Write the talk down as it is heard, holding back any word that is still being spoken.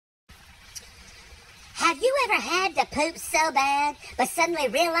ever had to poop so bad, but suddenly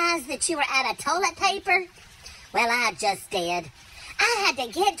realized that you were out of toilet paper? Well, I just did. I had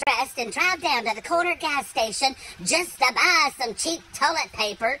to get dressed and drive down to the corner gas station just to buy some cheap toilet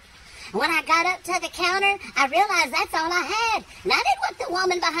paper. When I got up to the counter, I realized that's all I had. And I didn't want the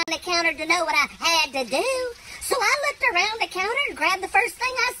woman behind the counter to know what I had to do. So I looked around the counter and grabbed the first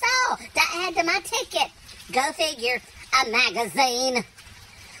thing I saw to add to my ticket. Go figure, a magazine.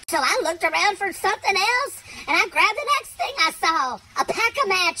 So I looked around for something else, and I grabbed the next thing I saw, a pack of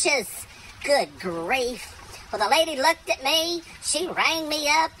matches. Good grief. Well, the lady looked at me, she rang me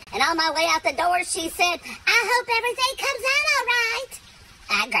up, and on my way out the door, she said, I hope everything comes out all right.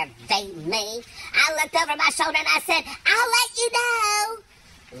 Aggravate me. I looked over my shoulder and I said, I'll let you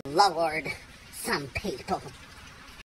know. Lord, some people.